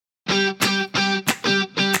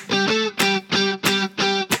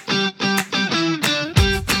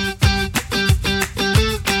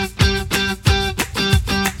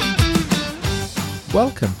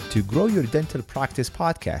Welcome to Grow Your Dental Practice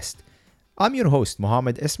podcast. I'm your host,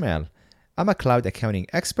 Mohammed Ismail. I'm a cloud accounting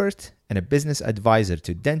expert and a business advisor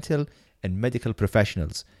to dental and medical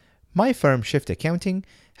professionals. My firm, Shift Accounting,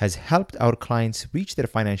 has helped our clients reach their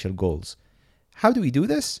financial goals. How do we do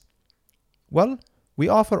this? Well, we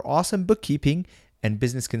offer awesome bookkeeping and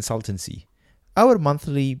business consultancy. Our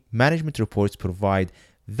monthly management reports provide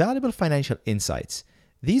valuable financial insights.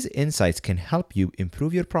 These insights can help you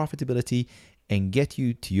improve your profitability and get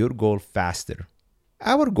you to your goal faster.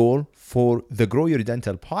 Our goal for the Grow Your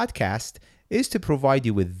Dental podcast is to provide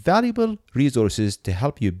you with valuable resources to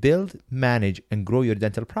help you build, manage, and grow your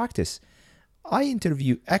dental practice. I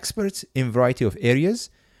interview experts in a variety of areas.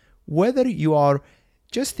 Whether you are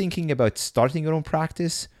just thinking about starting your own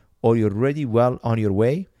practice or you're already well on your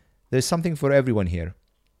way, there's something for everyone here.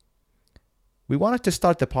 We wanted to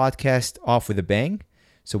start the podcast off with a bang,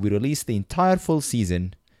 so we released the entire full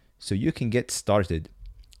season so you can get started.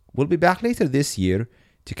 We'll be back later this year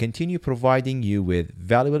to continue providing you with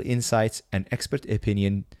valuable insights and expert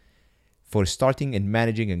opinion for starting and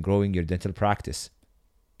managing and growing your dental practice.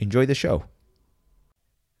 Enjoy the show.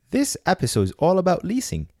 This episode is all about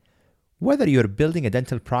leasing. Whether you're building a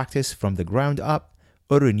dental practice from the ground up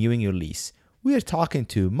or renewing your lease, we are talking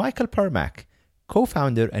to Michael Permack,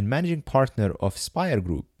 co-founder and managing partner of Spire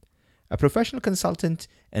Group, a professional consultant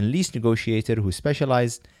and lease negotiator who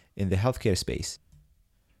specialized in the healthcare space.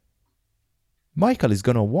 Michael is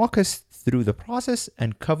going to walk us through the process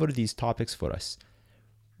and cover these topics for us.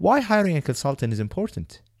 Why hiring a consultant is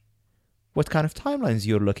important, what kind of timelines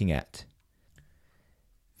you're looking at,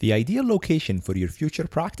 the ideal location for your future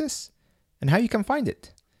practice, and how you can find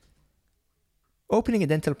it. Opening a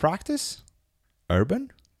dental practice,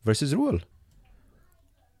 urban versus rural.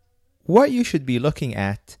 What you should be looking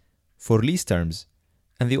at for lease terms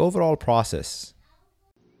and the overall process.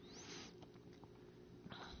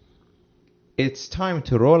 It's time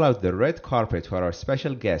to roll out the red carpet for our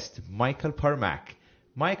special guest, Michael Permack.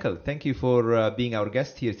 Michael, thank you for being our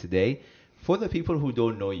guest here today. For the people who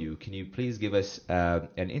don't know you, can you please give us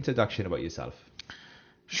an introduction about yourself?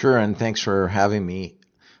 Sure, and thanks for having me.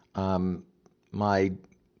 My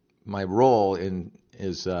role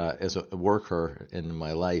as a worker in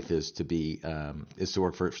my life is to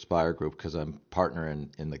work for Spire Group because I'm partner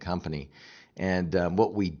in the company, and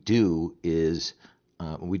what we do is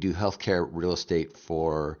we do healthcare real estate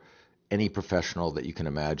for any professional that you can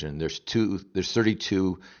imagine. There's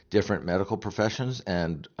 32 different medical professions,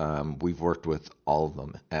 and we've worked with all of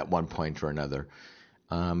them at one point or another.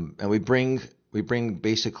 And we bring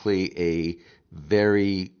basically a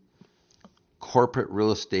very corporate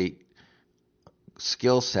real estate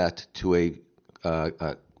skill set to an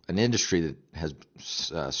industry that has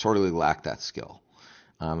sorely lacked that skill.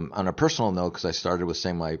 On a personal note, because I started with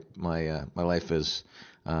saying my life is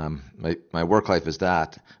my work life is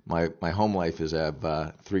that my home life is I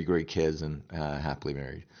have 3 great kids and happily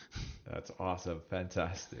married. That's awesome,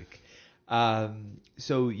 fantastic.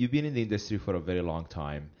 So you've been in the industry for a very long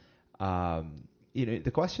time.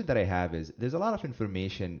 The question that I have is: there's a lot of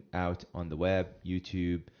information out on the web,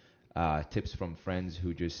 YouTube, tips from friends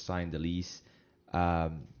who just signed the lease.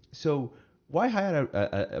 So why hire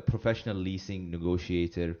a professional leasing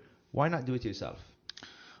negotiator? Why not do it yourself?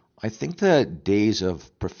 I think the days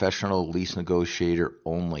of professional lease negotiator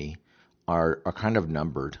only are kind of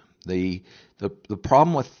numbered. The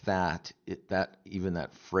problem with that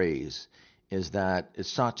phrase is that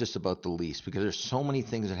it's not just about the lease, because there's so many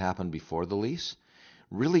things that happen before the lease.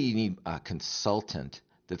 Really, you need a consultant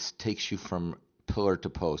that takes you from pillar to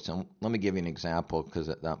post. And let me give you an example, because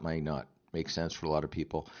that might not make sense for a lot of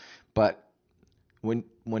people. But when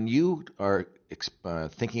you are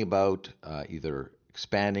thinking about either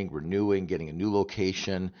expanding, renewing, getting a new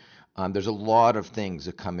location, there's a lot of things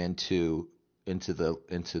that come into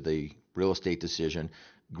the real estate decision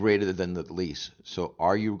greater than the lease. So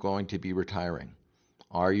are you going to be retiring?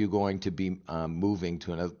 Are you going to be moving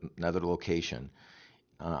to another location?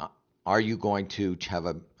 Are you going to have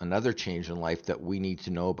another change in life that we need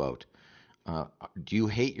to know about? Do you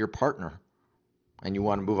hate your partner and you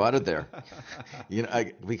want to move out of there?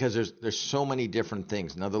 Because there's so many different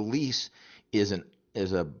things. Now the lease is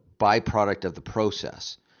a byproduct of the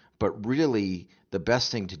process, but really the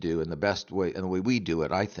best thing to do and the best way, and the way we do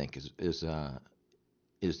it, I think, is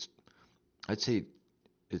I'd say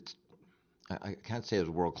I can't say it's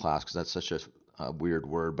world class because that's such a weird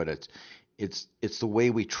word, but it's the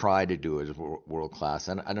way we try to do it is world class.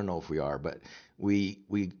 And I don't know if we are, but we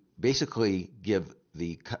basically give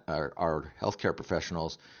our healthcare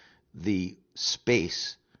professionals the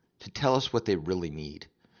space to tell us what they really need.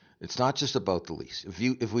 It's not just about the lease.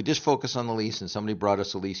 If we just focus on the lease and somebody brought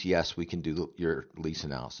us a lease, yes, we can do your lease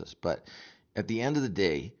analysis. But at the end of the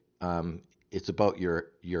day, it's about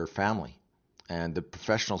your family and the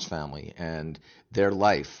professional's family and their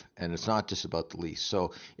life, and it's not just about the lease.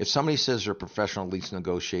 So if somebody says they're a professional lease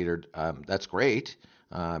negotiator, that's great,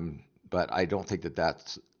 but I don't think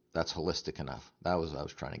that's holistic enough. That was what I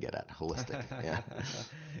was trying to get at, holistic. Yeah.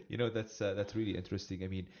 That's really interesting. I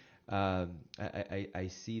mean, I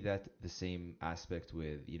see that the same aspect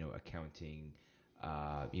with accounting,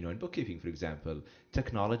 and bookkeeping, for example.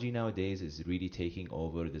 Technology nowadays is really taking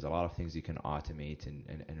over. There's a lot of things you can automate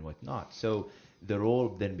and whatnot. So the role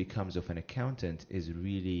then becomes of an accountant is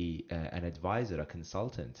really an advisor, a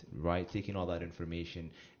consultant, right? Taking all that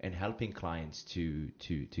information and helping clients to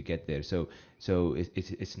get there. So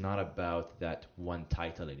it's not about that one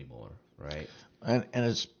title anymore, right? And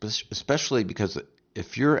it's especially because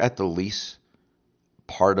if you're at the lease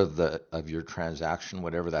part of your transaction,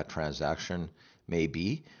 whatever that transaction may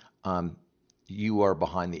be, you are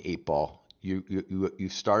behind the eight ball.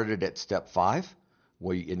 You've started at step 5,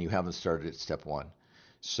 and you haven't started at step 1.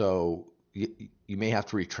 So you may have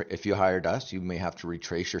to if you hired us, you may have to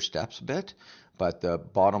retrace your steps a bit. But the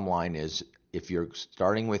bottom line is, if you're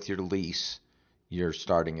starting with your lease, you're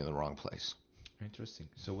starting in the wrong place. Interesting.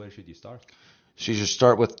 So where should you start? So you should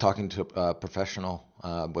start with talking to a professional,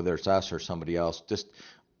 whether it's us or somebody else. Just,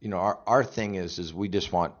 our thing is we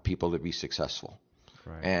just want people to be successful,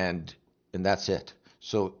 right. and that's it.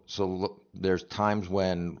 So look, there's times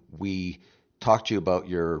when we talk to you about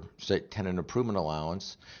your, say, tenant improvement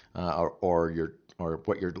allowance, or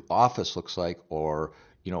what your office looks like, or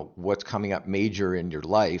what's coming up major in your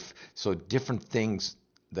life. So different things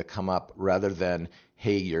that come up, rather than,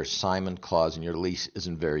 hey, your assignment clause in your lease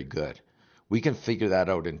isn't very good. We can figure that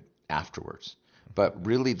out afterwards. But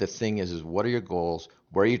really the thing is what are your goals?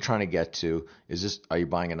 Where are you trying to get to? Are you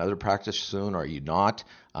buying another practice soon? Or are you not?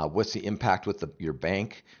 What's the impact with your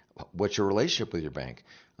bank? What's your relationship with your bank?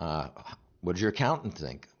 What does your accountant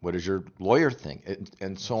think? What does your lawyer think?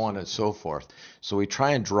 And so on and so forth. So we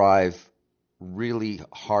try and drive really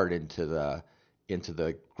hard into the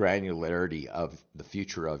granularity of the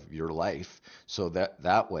future of your life, so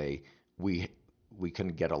that way we can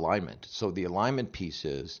get alignment. So the alignment piece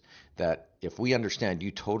is that if we understand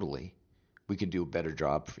you totally, we can do a better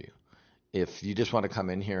job for you. If you just want to come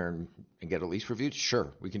in here and get a lease reviewed,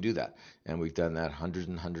 sure, we can do that. And we've done that hundreds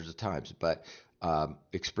and hundreds of times. But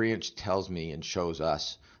experience tells me and shows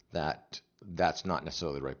us that that's not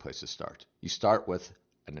necessarily the right place to start. You start with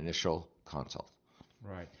an initial consult.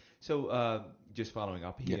 Right. So just following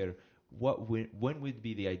up here, when would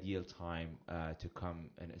be the ideal time to come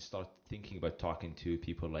and start thinking about talking to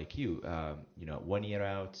people like you? 1 year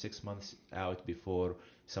out, 6 months out before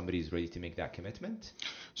somebody's ready to make that commitment?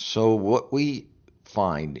 So what we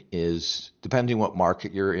find is, depending what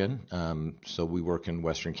market you're in, so we work in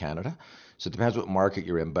Western Canada, so it depends what market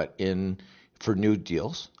you're in, but for new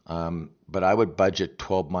deals, but I would budget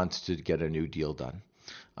 12 months to get a new deal done.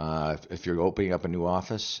 If you're opening up a new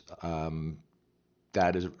office,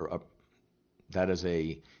 that is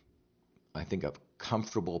I think a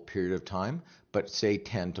comfortable period of time, but say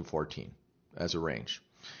 10 to 14 as a range.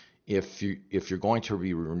 If you're going to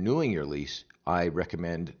be renewing your lease, I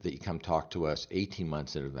recommend that you come talk to us 18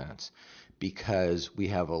 months in advance, because we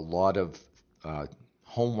have a lot of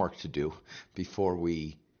homework to do before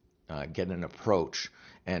we get an approach,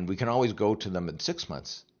 and we can always go to them in 6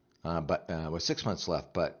 months, but with 6 months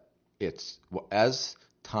left. But it's, as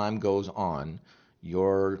time goes on,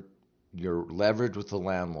 your leverage with the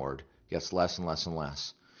landlord gets less and less and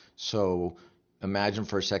less. So imagine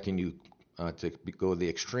for a second, you to go to the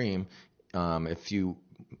extreme, if you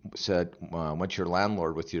went to your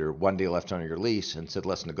landlord with your 1 day left on your lease and said,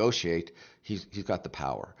 let's negotiate, he's got the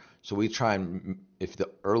power. So we try and, if the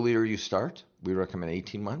earlier you start, we recommend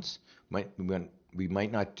 18 months. We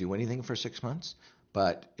might not do anything for 6 months,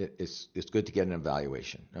 but it's good to get an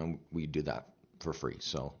evaluation, and we do that for free.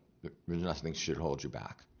 So there's nothing should hold you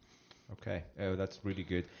back. Okay, that's really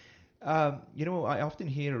good. I often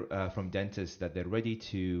hear from dentists that they're ready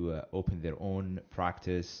to open their own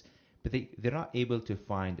practice, but they're not able to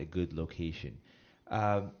find a good location.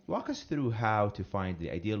 Walk us through how to find the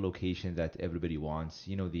ideal location that everybody wants.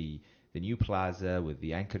 The new plaza with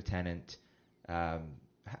the anchor tenant.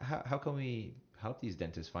 How can we help these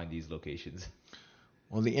dentists find these locations?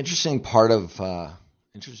 Well, the interesting part of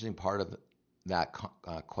that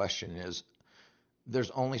question is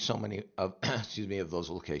there's only so many of of those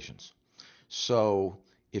locations. So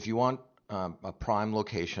if you want a prime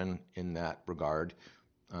location in that regard,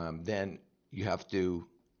 then you have to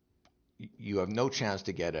you have no chance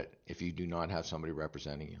to get it if you do not have somebody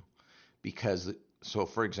representing you. Because, so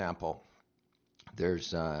for example,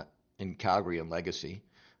 there's in Calgary and Legacy,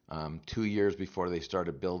 2 years before they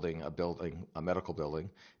started building a medical building,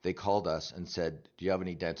 they called us and said, "Do you have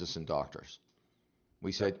any dentists and doctors?"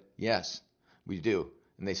 We said, "Yes, we do."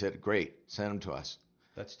 And they said, "Great, send them to us."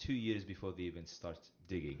 That's 2 years before they even start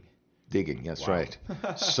digging. Digging, that's Wow. right.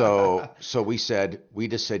 So we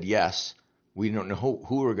just said yes. We don't know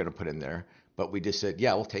who we're going to put in there, but we just said,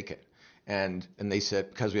 yeah, we'll take it. And they said,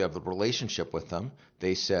 because we have the relationship with them,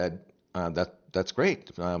 they said, that's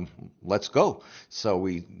great. Let's go. So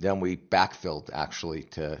we backfilled actually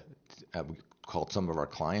we called some of our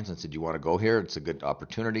clients and said, you want to go here? It's a good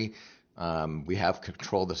opportunity. We have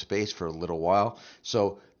control of the space for a little while.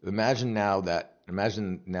 So imagine now,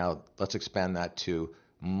 let's expand that to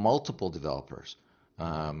multiple developers.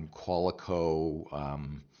 Qualico,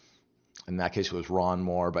 in that case it was Ron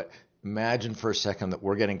Moore, but imagine for a second that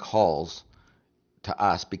we're getting calls to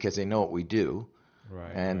us because they know what we do.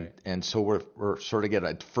 Right. And so we're sort of get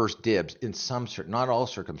a first dibs in some not all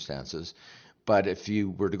circumstances, but if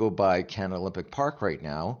you were to go by Canada Olympic Park right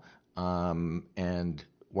now, and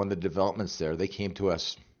one of the developments there, they came to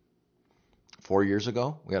us 4 years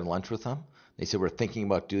ago. We had lunch with them. They said, we're thinking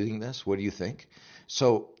about doing this. What do you think?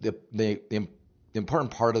 So the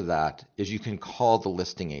important part of that is you can call the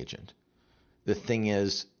listing agent. The thing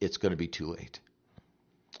is, it's going to be too late.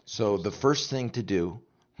 So the first thing to do,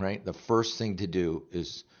 right? The first thing to do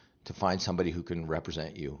is to find somebody who can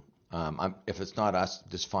represent you. If it's not us,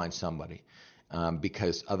 just find somebody,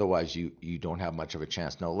 because otherwise you don't have much of a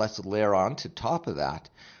chance. Now let's layer on to top of that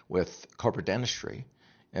with corporate dentistry.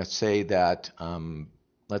 Let's say that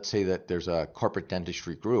there's a corporate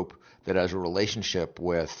dentistry group that has a relationship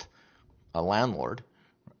with a landlord,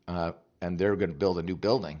 and they're going to build a new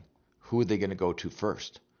building. Who are they going to go to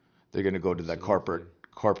first? They're going to go to that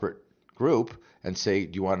corporate group and say,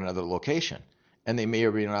 "Do you want another location?" And they may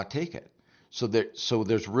or may not take it. So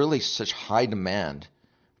there's really such high demand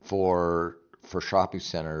for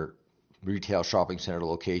retail shopping center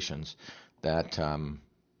locations that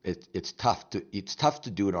it's tough to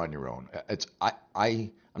do it on your own.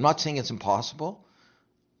 I'm not saying it's impossible.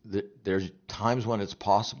 There's times when it's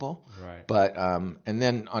possible, Right. But and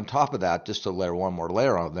then on top of that, just to layer one more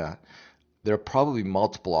layer on that, there are probably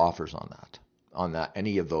multiple offers on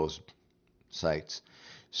any of those sites.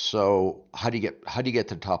 So how do you get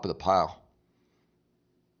to the top of the pile?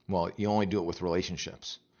 Well, you only do it with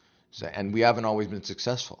relationships. So, and we haven't always been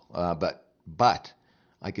successful, but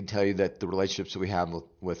I can tell you that the relationships that we have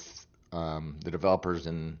with the developers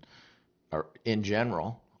in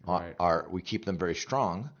general we keep them very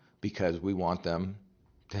strong because we want them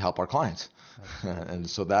to help our clients. And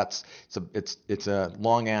so it's a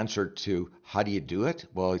long answer to how do you do it?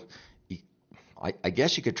 Well, I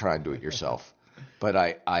guess you could try and do it yourself, but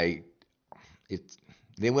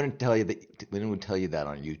they wouldn't tell you that. They wouldn't tell you that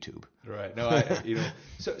on YouTube. Right. No,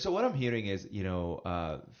 So what I'm hearing is,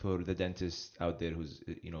 for the dentist out there who's,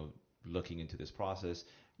 looking into this process,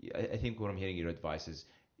 I think what I'm hearing your advice is,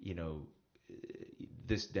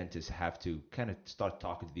 this dentist have to kind of start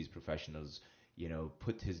talking to these professionals,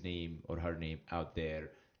 put his name or her name out there,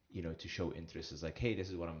 to show interest. It's like, hey, this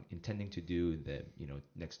is what I'm intending to do in the,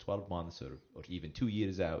 next 12 months or even 2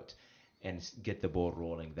 years out, and get the ball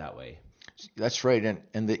rolling that way. That's right.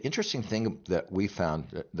 And the interesting thing that we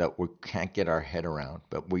found that we can't get our head around,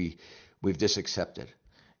 but we've just accepted,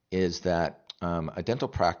 is that a dental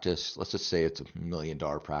practice, let's just say it's $1 million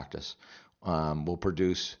practice, will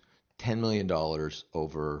produce $10 million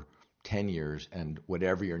over 10 years, and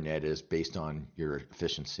whatever your net is based on your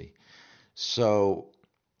efficiency. So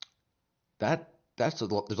there's a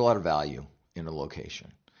lot of value in a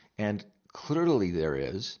location, and clearly there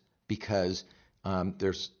is, because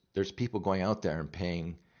there's people going out there and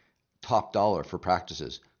paying top dollar for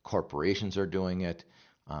practices. Corporations are doing it.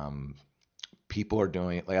 People are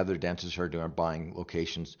doing it. Like other dentists are buying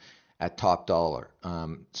locations at top dollar.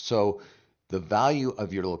 So the value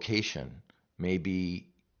of your location may be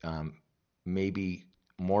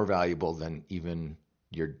more valuable than even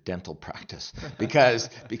your dental practice, because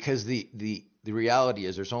the reality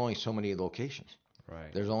is there's only so many locations.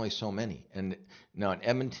 Right. There's only so many. And now in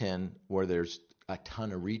Edmonton, where there's a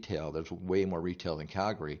ton of retail, there's way more retail than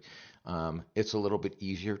Calgary, it's a little bit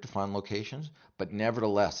easier to find locations, but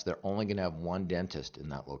nevertheless, they're only going to have one dentist in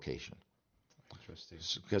that location. Interesting.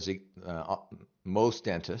 Because most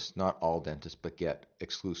dentists, not all dentists, but get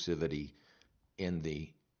exclusivity in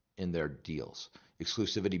their deals.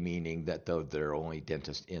 Exclusivity meaning that they're only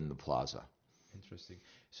dentist in the plaza. Interesting.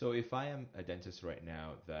 So if I am a dentist right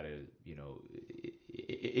now that is,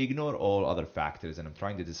 ignore all other factors, and I'm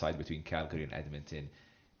trying to decide between Calgary and Edmonton.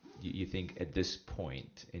 You think at this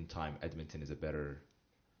point in time, Edmonton is a better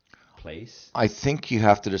place? I think you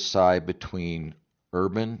have to decide between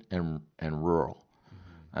urban and rural.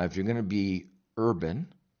 If you're going to be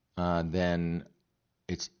urban, then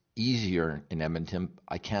it's easier in Edmonton.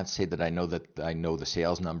 I can't say that I know the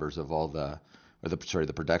sales numbers of all the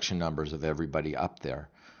production numbers of everybody up there.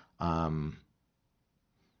 Um,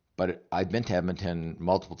 but I've been to Edmonton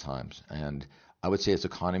multiple times, and I would say its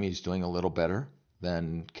economy is doing a little better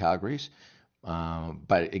than Calgary's.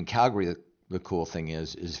 But in Calgary, the cool thing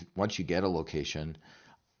is once you get a location,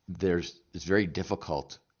 it's very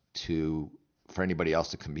difficult for anybody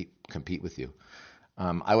else to compete with you.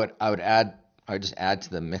 I would just add to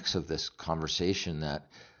the mix of this conversation that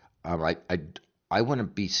I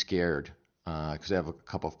wouldn't be scared because I have a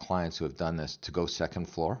couple of clients who have done this to go second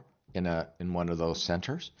floor in one of those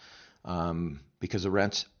centers because the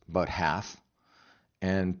rent's about half,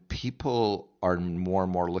 and people are more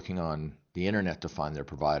and more looking on the internet to find their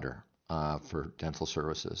provider for dental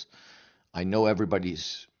services. I know everybody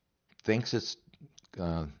thinks it's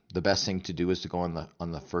the best thing to do is to go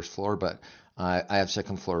on the first floor, but I have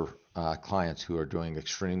second floor clients who are doing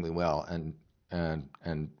extremely well,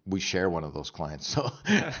 and we share one of those clients. So,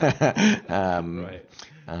 Right.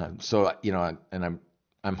 so and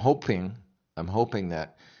I'm hoping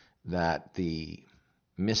that the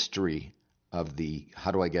mystery of the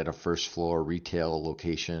how do I get a first floor retail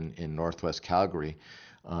location in Northwest Calgary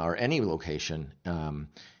or any location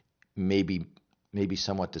maybe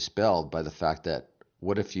somewhat dispelled by the fact that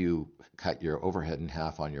what if you cut your overhead in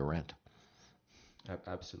half on your rent?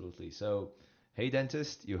 Absolutely. So, hey,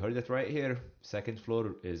 dentist, you heard it right here. Second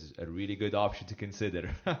floor is a really good option to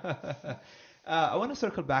consider. I want to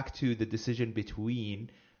circle back to the decision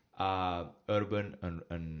between urban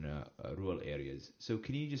and rural areas. So,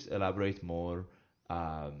 can you just elaborate more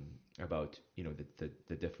about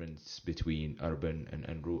the difference between urban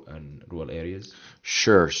and rural areas?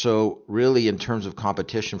 Sure. So really, in terms of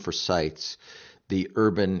competition for sites, the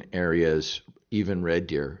urban areas, even Red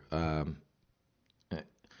Deer,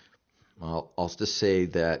 I'll just say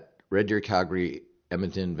that Red Deer, Calgary,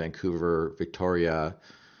 Edmonton, Vancouver, Victoria,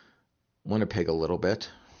 Winnipeg a little bit,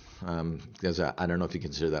 because I don't know if you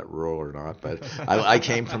consider that rural or not, but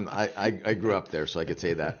I grew up there, so I could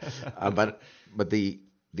say that. But the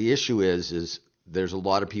issue is there's a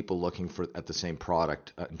lot of people looking at the same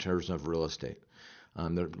product in terms of real estate.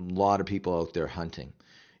 There are a lot of people out there hunting.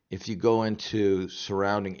 If you go into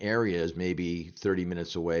surrounding areas, maybe 30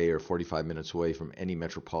 minutes away or 45 minutes away from any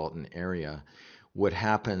metropolitan area, what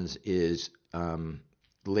happens is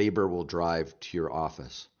labor will drive to your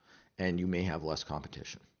office, and you may have less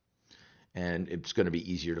competition, and it's going to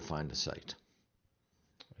be easier to find a site.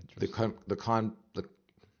 The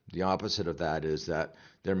opposite of that is that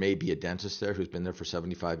there may be a dentist there who's been there for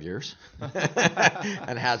 75 years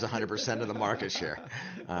and has 100% of the market share.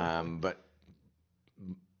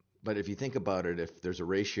 But if you think about it, if there's a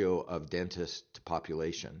ratio of dentists to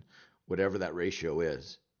population, whatever that ratio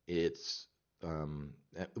is, it's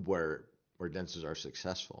where dentists are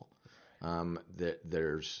successful.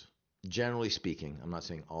 There's generally speaking, I'm not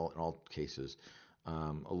saying in all cases,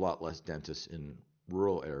 a lot less dentists in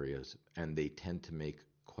rural areas, and they tend to make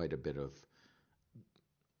quite a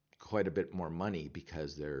bit more money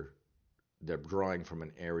because they're drawing from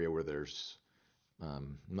an area where there's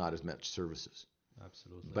not as much services.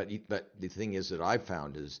 Absolutely. But the thing is that I've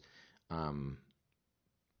found is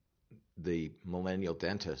the millennial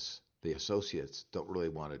dentists, the associates, don't really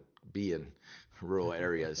want to be in rural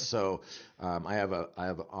areas. So I have an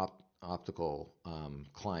optical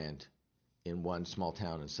client in one small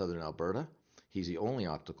town in southern Alberta. He's the only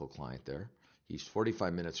optical client there. He's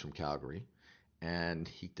 45 minutes from Calgary, and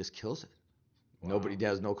he just kills it. Wow. Nobody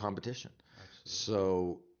has no competition.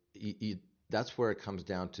 Absolutely. So that's where it comes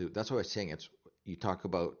down to. That's what I was saying. You talk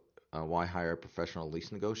about why hire a professional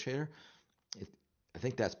lease negotiator. I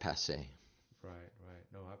think that's passé. Right.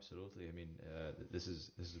 No, absolutely. I mean, this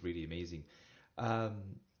is really amazing.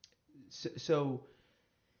 So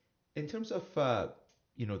in terms of the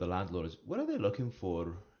landlords, what are they looking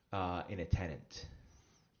for in a tenant?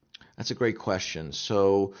 That's a great question.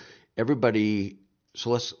 So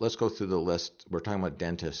let's go through the list. We're talking about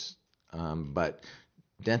dentists, but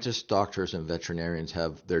dentists, doctors, and veterinarians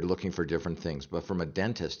they're looking for different things. But from a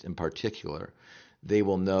dentist in particular, they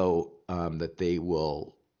will know that they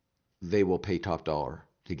will pay top dollar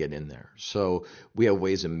to get in there. So we have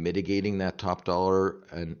ways of mitigating that top dollar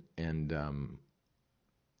and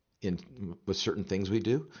with certain things we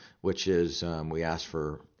do, which is we ask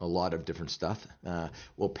for a lot of different stuff.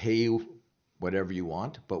 We'll pay you whatever you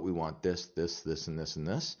want, but we want this, this, this, and this, and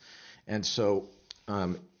this. And so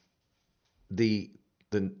the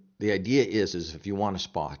idea is if you want a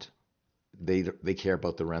spot, they care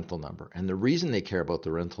about the rental number. And the reason they care about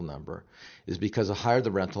the rental number is because the higher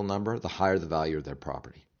the rental number, the higher the value of their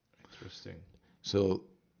property. Interesting. So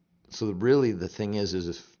really the thing is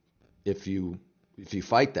if you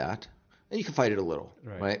fight that, and you can fight it a little,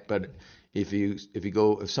 right? But if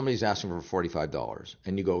somebody's asking for $45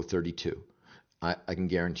 and you go 32, I can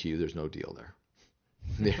guarantee you there's no deal there.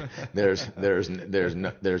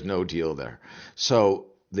 There's no deal there. So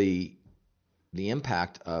the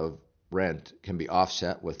impact of rent can be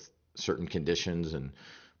offset with certain conditions and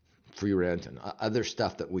free rent and other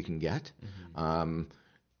stuff that we can get. But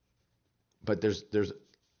there's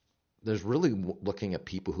really looking at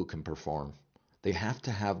people who can perform. They have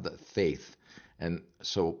to have the faith. And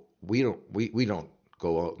so we don't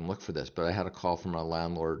go out and look for this, but I had a call from a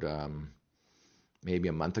landlord maybe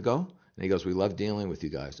a month ago, and he goes, "We love dealing with you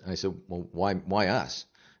guys." And I said, "Well, why us?"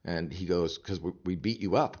 And he goes, "Because we beat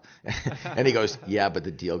you up." And he goes, "Yeah, but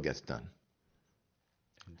the deal gets done."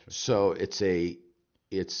 So they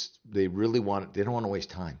don't want to waste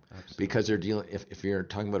time. Absolutely. Because they're dealing, if you're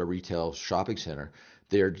talking about a retail shopping center,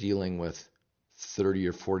 they're dealing with 30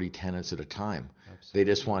 or 40 tenants at a time. Absolutely.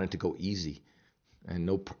 They just want it to go easy and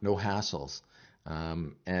no hassles.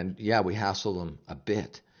 And yeah, we hassle them a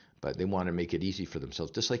bit, but they want to make it easy for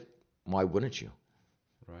themselves. Just like, why wouldn't you?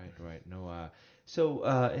 Right. No. So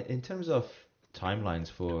in terms of timelines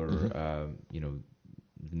for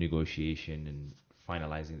negotiation and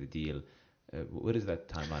finalizing the deal, what does that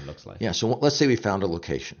timeline looks like? Yeah, so let's say we found a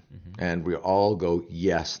location, and we all go,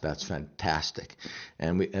 yes, that's fantastic,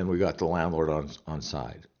 and we got the landlord on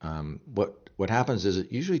side. What happens is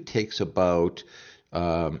it usually takes about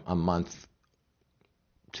a month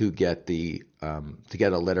to get a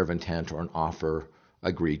letter of intent or an offer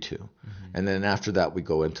agreed to, and then after that we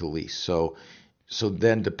go into lease. So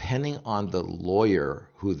then, depending on the lawyer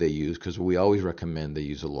who they use, because we always recommend they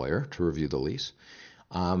use a lawyer to review the lease.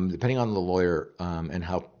 Depending on the lawyer and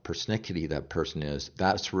how persnickety that person is,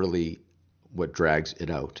 that's really what drags it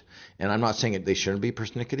out. And I'm not saying they shouldn't be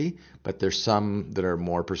persnickety, but there's some that are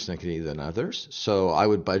more persnickety than others. So I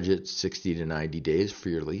would budget 60 to 90 days for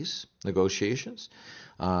your lease negotiations,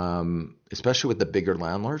 especially with the bigger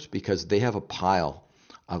landlords, because they have a pile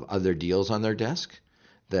of other deals on their desk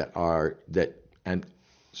and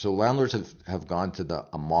so landlords have gone to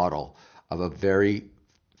a model of a very,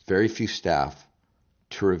 very few staff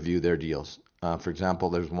to review their deals. For example,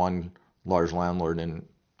 there's one large landlord in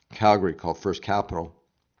Calgary called First Capital.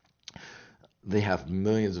 They have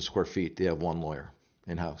millions of square feet. They have one lawyer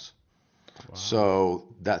in-house. Wow.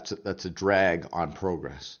 So that's a drag on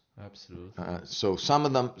progress. Absolutely. So some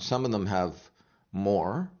of them have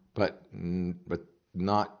more, but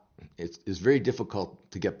not. It's very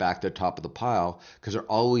difficult to get back to the top of the pile because they're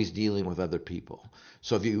always dealing with other people.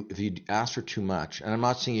 So if you ask for too much, and I'm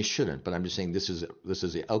not saying you shouldn't, but I'm just saying this is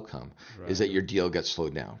the outcome, is that your deal gets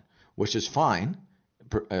slowed down, which is fine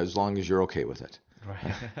as long as you're okay with it.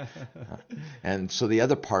 Right. And so the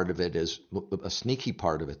other part of it is, a sneaky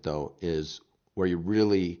part of it though, is where you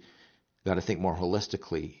really got to think more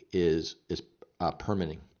holistically is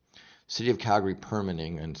permitting. City of Calgary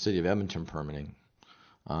permitting and City of Edmonton permitting.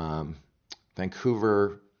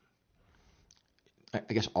 Vancouver,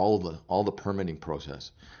 I guess all the permitting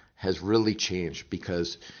process has really changed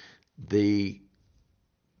because they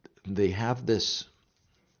have this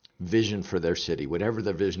vision for their city, whatever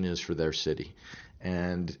the vision is for their city,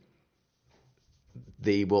 and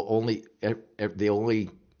they only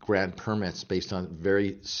grant permits based on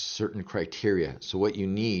very certain criteria. So what you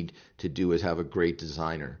need to do is have a great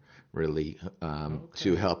designer really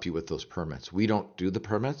to help you with those permits. We don't do the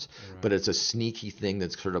permits, but it's a sneaky thing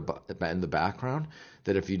that's sort of in the background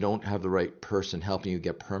that if you don't have the right person helping you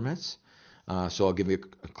get permits, so I'll give you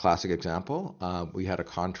a classic example. We had a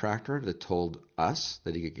contractor that told us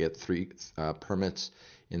that he could get 3 permits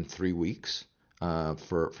in 3 weeks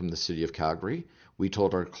from the city of Calgary. We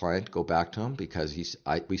told our client go back to him because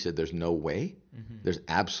we said there's no way, there's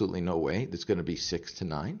absolutely no way. It's going to be 6 to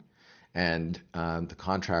 9. And the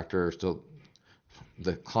client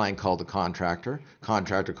called the contractor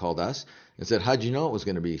called us and said, "How'd you know it was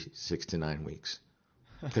going to be 6 to 9 weeks?"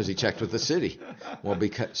 Because he checked with the city. Well,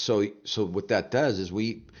 so what that does is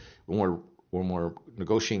when we're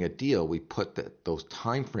negotiating a deal, we put those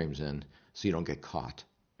time frames in so you don't get caught.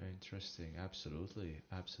 Interesting. Absolutely.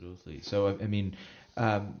 So I mean,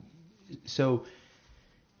 so.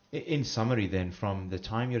 In summary, then, from the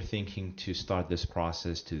time you're thinking to start this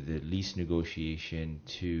process to the lease negotiation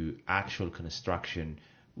to actual construction,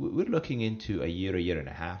 we're looking into a year and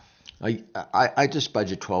a half. I just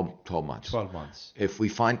budget 12 months. 12 months. If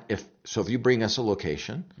you bring us a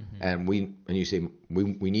location and you say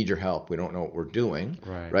we need your help, we don't know what we're doing,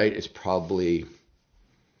 right? It's probably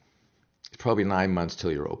 9 months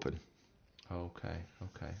till you're open. Okay.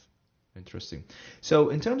 Interesting. So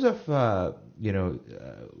in terms of,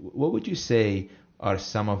 what would you say are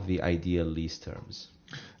some of the ideal lease terms?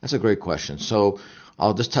 That's a great question. So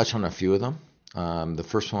I'll just touch on a few of them. The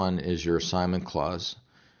first one is your assignment clause.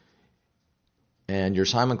 And your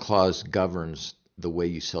assignment clause governs the way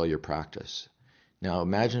you sell your practice. Now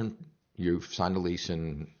imagine you've signed a lease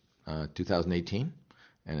in 2018,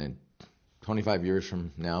 and in 25 years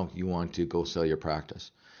from now, you want to go sell your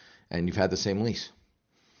practice. And you've had the same lease.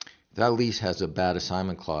 That lease has a bad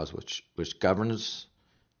assignment clause, which governs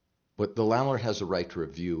what the landlord has the right to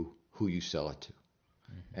review who you sell it to.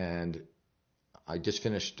 And I just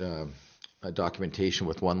finished a documentation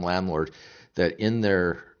with one landlord that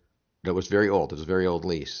that was very old. It was a very old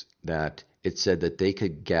lease that it said that they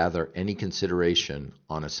could gather any consideration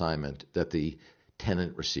on assignment that the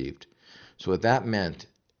tenant received. So what that meant,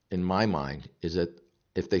 in my mind, is that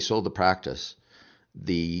if they sold the practice,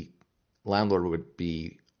 the landlord would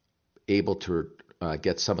be able to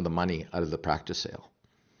get some of the money out of the practice sale.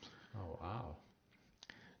 Oh, wow.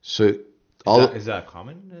 So is that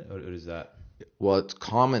common, or is that? Well, it's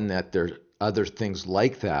common that there are other things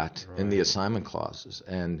like that in the assignment clauses,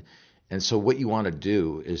 and so what you want to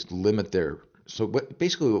do is limit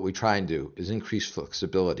basically what we try and do is increase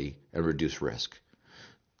flexibility and reduce risk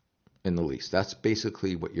in the lease. That's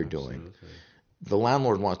basically what you're doing. The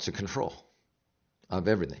landlord wants to control of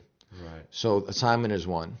everything. Right. So assignment is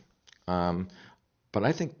one. But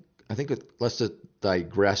I think let's just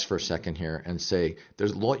digress for a second here and say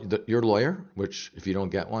there's your lawyer, which if you don't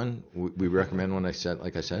get one, we recommend one.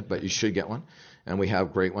 Like I said, but you should get one, and we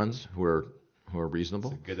have great ones who are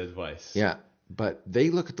reasonable. That's good advice. Yeah, but they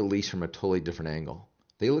look at the lease from a totally different angle.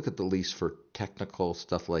 They look at the lease for technical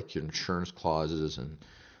stuff like your insurance clauses and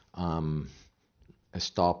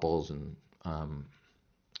estoppels and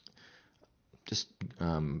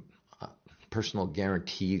personal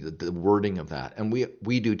guarantee, the wording of that, and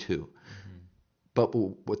we do too. But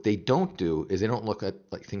what they don't do is they don't look at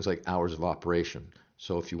things like hours of operation.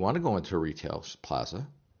 So if you want to go into a retail plaza,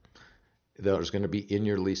 there's going to be in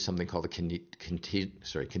your lease something called a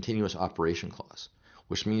continuous operation clause,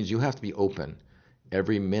 which means you have to be open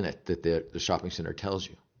every minute that the shopping center tells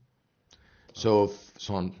you. So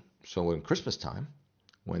in Christmas time,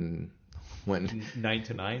 when 9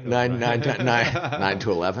 to 9, 9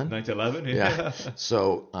 to 11, 9 to 11, yeah.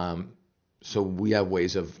 So we have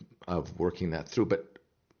ways of working that through,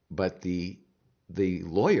 but the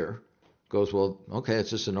lawyer goes, well, okay, it's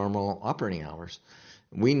just a normal operating hours.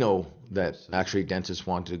 We know that actually dentists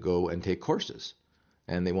want to go and take courses,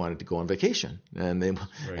 and they wanted to go on vacation, and they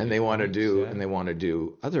want to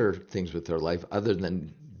do other things with their life other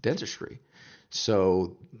than dentistry.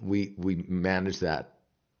 So we manage that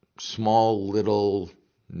small little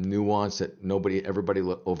nuance that everybody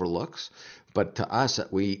overlooks. But to us,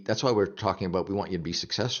 that's why we're talking about we want you to be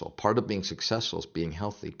successful. Part of being successful is being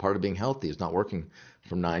healthy. Part of being healthy is not working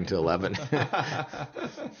from 9 to 11.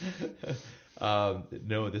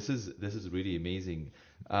 No, this is really amazing.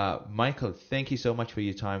 Michael, thank you so much for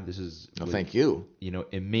your time. This is thank you.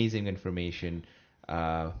 Amazing information,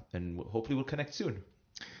 and hopefully we'll connect soon.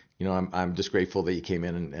 I'm just grateful that you came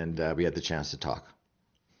in and we had the chance to talk.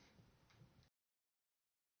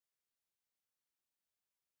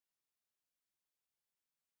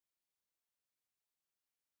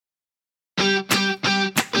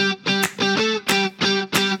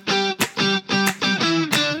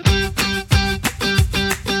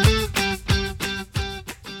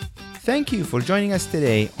 Thank you for joining us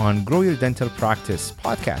today on Grow Your Dental Practice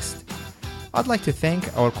podcast. I'd like to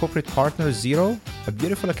thank our corporate partner, Xero, a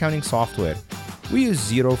beautiful accounting software. We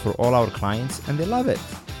use Xero for all our clients and they love it.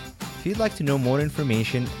 If you'd like to know more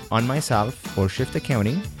information on myself or Shift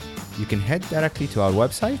Accounting, you can head directly to our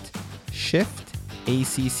website,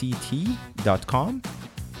 shiftacct.com.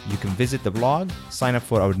 You can visit the blog, sign up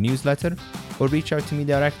for our newsletter, or reach out to me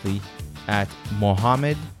directly at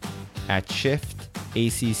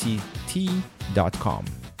mohammed@shiftacct.com.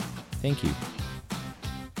 Thank you.